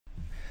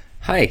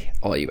Hi,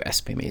 all you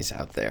SPMEs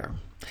out there.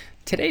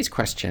 Today's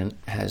question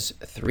has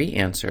 3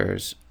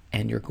 answers,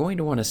 and you're going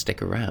to want to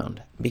stick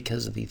around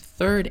because the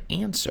third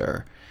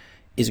answer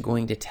is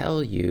going to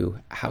tell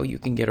you how you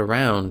can get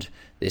around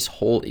this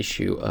whole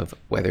issue of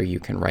whether you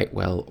can write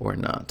well or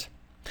not.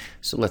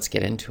 So let's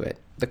get into it.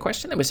 The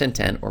question that was sent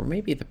in, or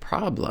maybe the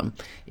problem,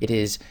 it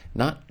is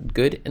not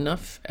good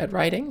enough at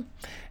writing.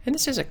 And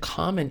this is a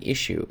common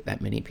issue that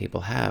many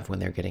people have when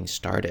they're getting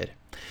started,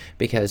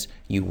 because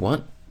you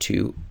want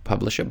to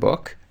publish a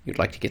book, you'd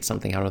like to get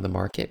something out of the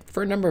market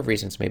for a number of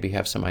reasons. Maybe you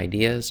have some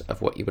ideas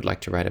of what you would like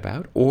to write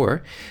about,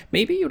 or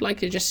maybe you'd like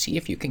to just see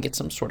if you can get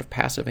some sort of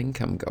passive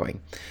income going.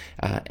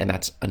 And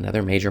that's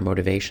another major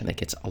motivation that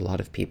gets a lot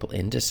of people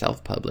into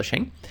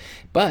self-publishing.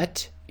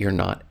 But you're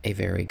not a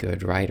very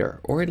good writer,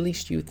 or at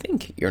least you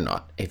think you're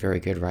not a very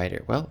good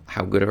writer. Well,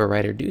 how good of a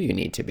writer do you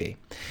need to be?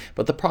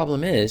 But the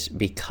problem is,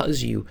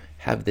 because you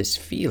have this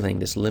feeling,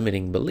 this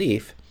limiting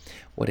belief,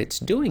 what it's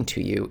doing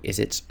to you is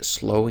it's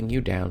slowing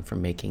you down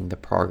from making the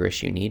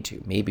progress you need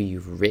to. Maybe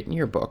you've written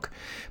your book,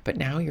 but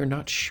now you're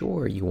not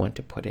sure you want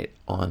to put it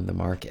on the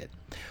market.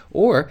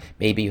 Or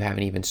maybe you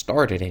haven't even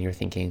started and you're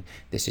thinking,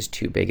 this is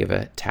too big of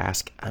a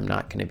task. I'm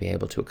not going to be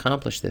able to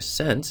accomplish this,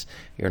 since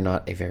you're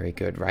not a very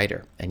good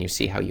writer. And you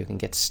see how you can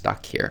get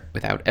stuck here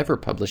without ever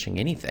publishing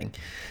anything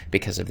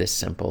because of this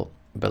simple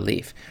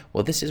belief.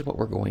 Well, this is what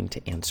we're going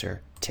to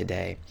answer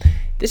today.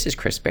 This is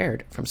Chris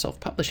Baird from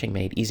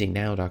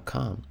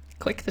selfpublishingmadeeasynow.com.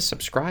 Click the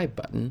subscribe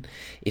button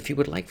if you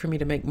would like for me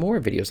to make more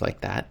videos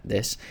like that,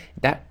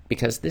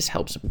 because this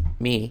helps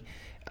me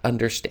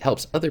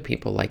helps other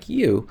people like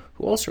you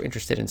who also are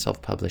interested in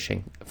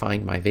self-publishing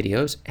find my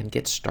videos and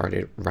get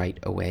started right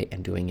away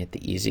and doing it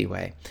the easy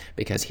way.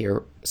 Because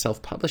here,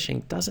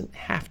 self-publishing doesn't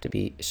have to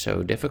be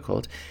so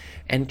difficult.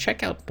 And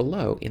check out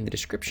below in the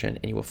description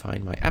and you will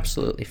find my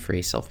absolutely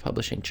free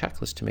self-publishing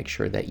checklist to make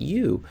sure that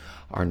you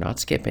are not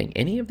skipping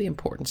any of the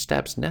important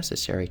steps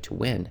necessary to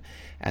win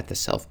at the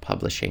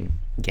self-publishing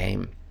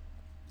game.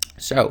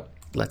 So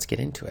let's get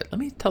into it. Let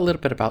me tell a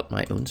little bit about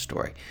my own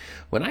story.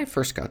 When I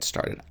first got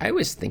started, I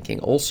was thinking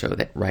also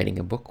that writing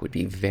a book would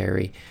be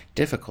very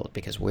difficult,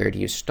 because where do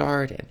you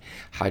start, and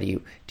how do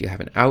you have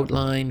an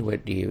outline?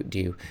 What do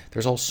you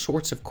there's all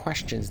sorts of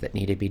questions that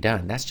need to be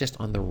done. That's just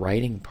on the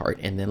writing part.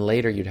 And then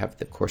later you'd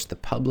have, of course, the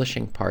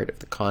publishing part of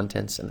the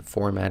contents and the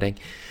formatting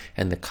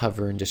and the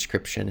cover and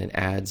description and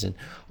ads and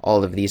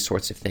all of these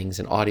sorts of things,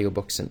 and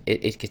audiobooks, and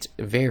it gets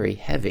very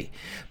heavy.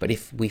 But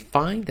if we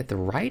find that the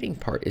writing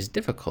part is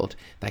difficult,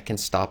 that can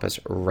stop us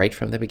right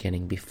from the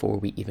beginning before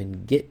we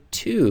even get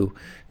to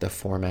the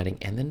formatting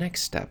and the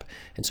next step.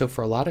 And so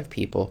for a lot of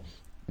people,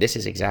 this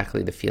is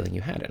exactly the feeling you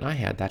had. And I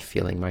had that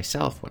feeling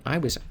myself when I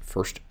was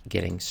first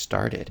getting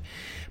started.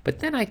 But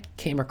then I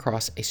came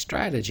across a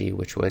strategy,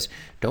 which was,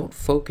 don't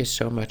focus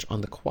so much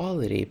on the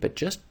quality, but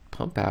just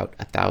pump out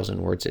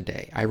 1,000 words a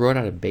day. I wrote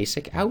out a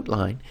basic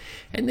outline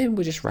and then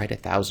would just write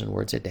 1,000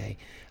 words a day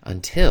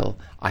until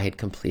I had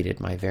completed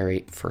my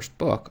very first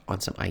book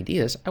on some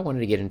ideas I wanted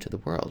to get into the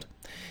world.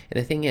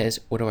 And the thing is,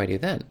 what do I do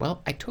then?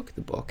 Well, I took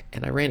the book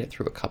and I ran it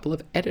through a couple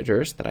of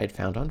editors that I'd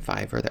found on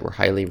Fiverr that were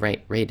highly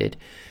rated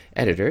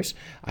editors.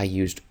 I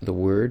used the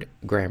Word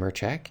Grammar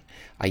Check.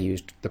 I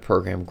used the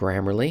program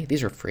Grammarly.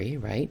 These are free,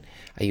 right?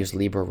 I used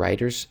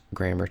LibreWriter's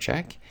Grammar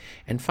Check.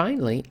 And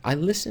finally, I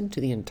listened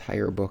to the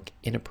entire book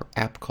in an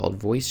app called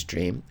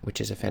VoiceStream, which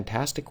is a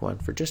fantastic one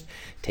for just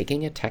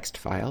taking a text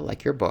file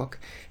like your book,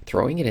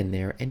 throwing it in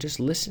there, and just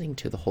listening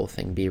to the whole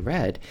thing be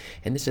read.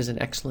 And this is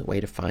an excellent way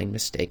to find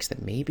mistakes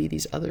that maybe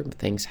these other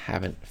things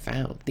haven't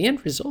found. The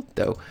end result,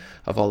 though,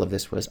 of all of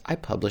this was I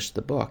published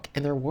the book,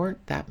 and there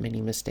weren't that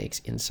many mistakes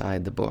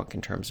inside the book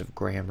in terms of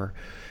grammar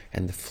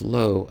and the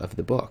flow of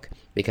the book.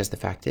 Because the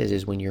fact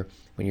is when you're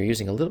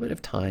using a little bit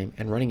of time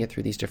and running it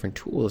through these different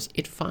tools,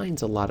 it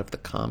finds a lot of the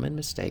common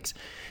mistakes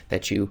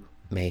that you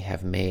may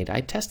have made.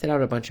 I tested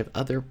out a bunch of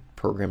other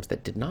programs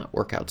that did not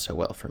work out so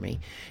well for me,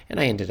 and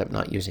I ended up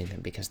not using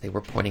them because they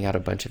were pointing out a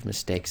bunch of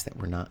mistakes that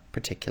were not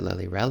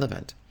particularly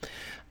relevant.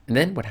 And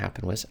then what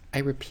happened was I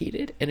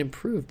repeated and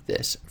improved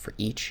this for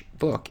each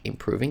book,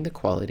 improving the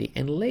quality.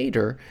 And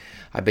later,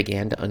 I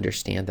began to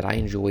understand that I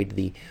enjoyed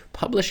the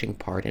publishing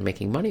part and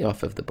making money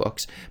off of the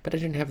books, but I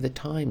didn't have the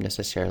time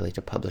necessarily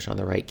to publish on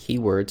the right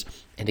keywords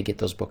and to get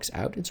those books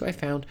out. And so I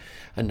found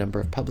a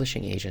number of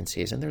publishing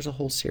agencies, and there's a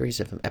whole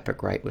series of them.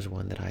 Epic Write was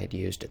one that I had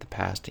used at the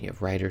past, and you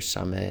have Writers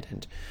Summit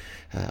and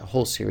a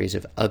whole series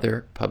of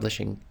other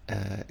publishing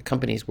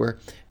companies where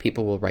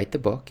people will write the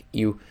book.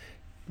 You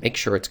make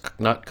sure it's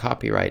not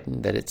copyright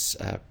and that it's,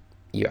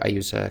 I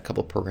use a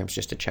couple of programs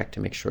just to check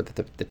to make sure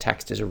that the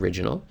text is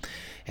original.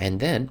 And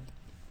then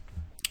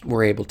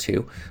we're able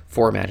to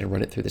format and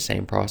run it through the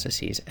same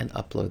processes and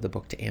upload the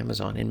book to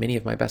Amazon. And many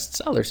of my best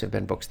sellers have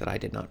been books that I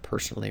did not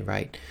personally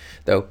write,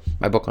 though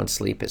my book on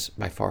sleep is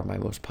by far my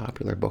most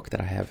popular book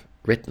that I have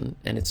written,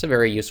 and it's a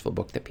very useful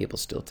book that people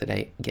still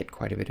today get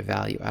quite a bit of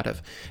value out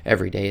of.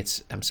 Every day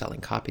I'm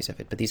selling copies of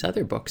it. But these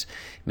other books,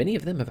 many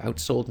of them have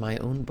outsold my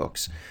own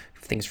books.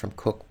 Things from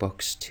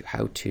cookbooks to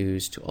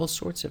how-tos to all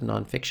sorts of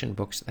nonfiction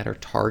books that are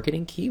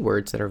targeting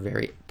keywords that are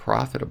very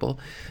profitable,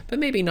 but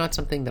maybe not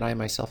something that I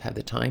myself have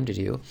the time to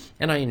do.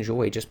 And I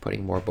enjoy just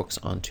putting more books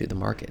onto the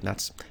market. And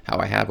that's how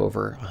I have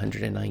over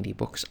 190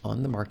 books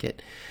on the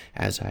market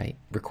as I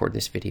record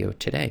this video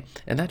today.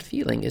 And that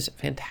feeling is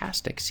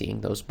fantastic,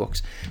 seeing those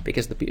books,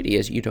 because the beauty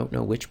is you don't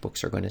know which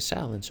books are going to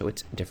sell. And so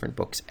it's different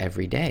books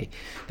every day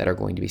that are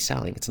going to be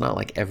selling. It's not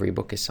like every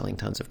book is selling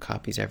tons of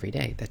copies every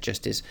day. That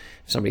just is,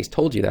 if somebody's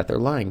told you that, they're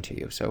lying to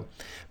you. So,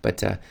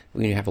 but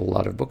when you have a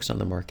lot of books on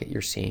the market,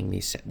 you're seeing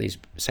these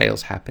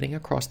sales happening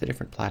across the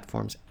different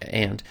platforms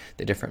and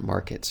the different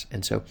markets.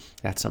 And so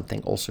that's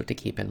something also to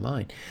keep in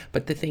mind.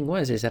 But the thing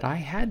is that I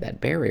had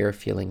that barrier of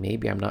feeling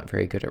maybe I'm not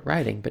very good at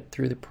writing, but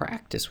through the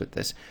practice with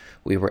this,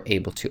 we were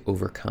able to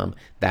overcome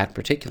that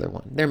particular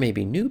one. There may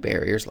be new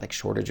barriers like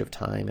shortage of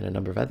time and a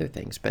number of other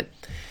things, but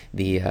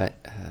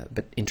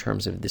but in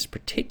terms of this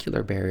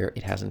particular barrier,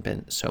 it hasn't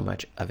been so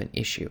much of an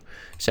issue.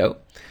 So,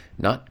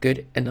 not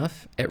good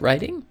enough at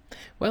writing?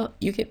 Well,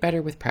 you get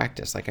better with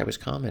practice, like I was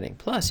commenting.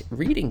 Plus,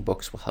 reading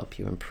books will help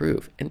you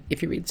improve. And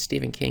if you read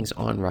Stephen King's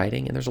On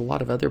Writing, and there's a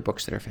lot of other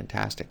books that are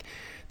fantastic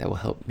that will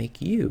help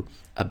make you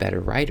a better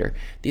writer,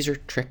 these are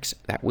tricks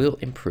that will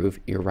improve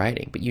your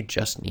writing, but you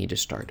just need to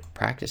start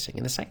practicing.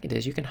 And the second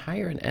is you can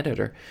hire an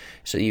editor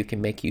so you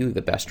can make you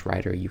the best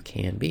writer you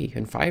can be.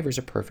 And Fiverr is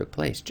a perfect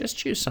place. Just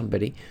choose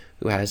somebody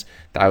who has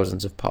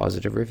thousands of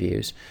positive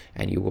reviews,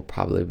 and you will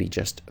probably be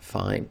just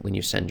fine when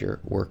you send your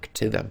work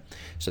to them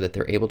so that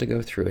they're able to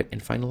go through it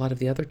and find a lot of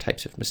the other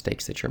types of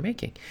mistakes that you're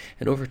making.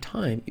 And over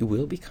time, you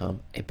will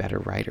become a better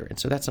writer. And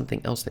so that's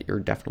something else that you're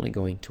definitely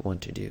going to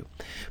want to do.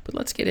 But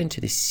let's get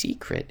into the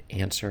secret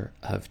answer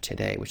of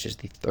today, which is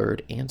the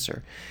third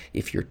answer.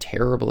 If you're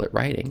terrible at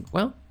writing,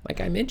 well, like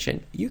I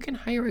mentioned, you can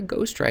hire a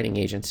ghostwriting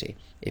agency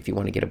if you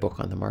want to get a book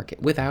on the market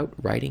without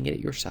writing it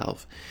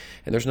yourself.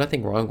 And there's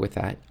nothing wrong with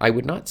that. I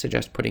would not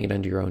suggest putting it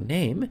under your own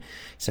name,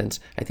 since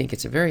I think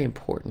it's very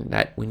important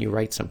that when you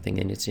write something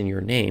and it's in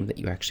your name that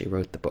you actually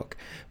wrote the book.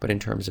 But in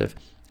terms of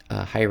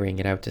hiring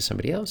it out to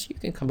somebody else, you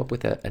can come up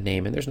with a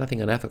name, and there's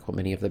nothing unethical.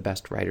 Many of the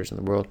best writers in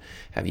the world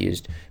have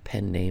used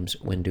pen names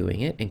when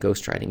doing it, and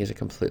ghostwriting is a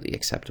completely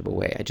acceptable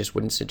way. I just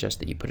wouldn't suggest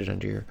that you put it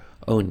under your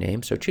own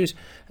name, so choose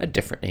a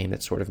different name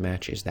that sort of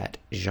matches that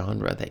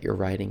genre that you're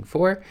writing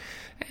for,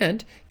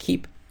 and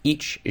keep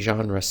each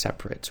genre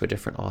separate, so a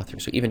different author.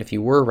 So even if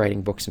you were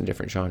writing books in a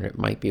different genre, it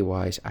might be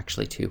wise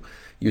actually to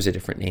use a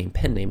different name,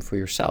 pen name for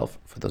yourself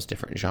for those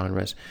different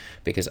genres,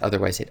 because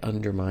otherwise it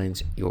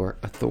undermines your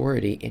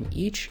authority in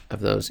each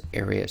of those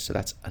areas. So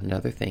that's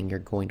another thing you're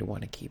going to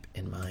want to keep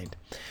in mind.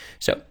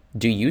 So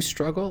do you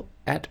struggle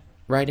at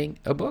writing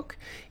a book?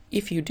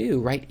 If you do,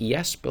 write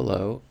yes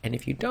below, and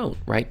if you don't,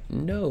 write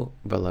no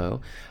below.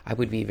 I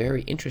would be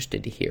very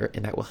interested to hear,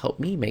 and that will help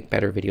me make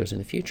better videos in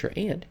the future.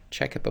 And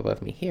check up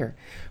above me here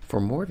for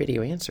more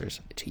video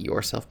answers to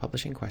your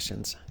self-publishing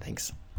questions. Thanks.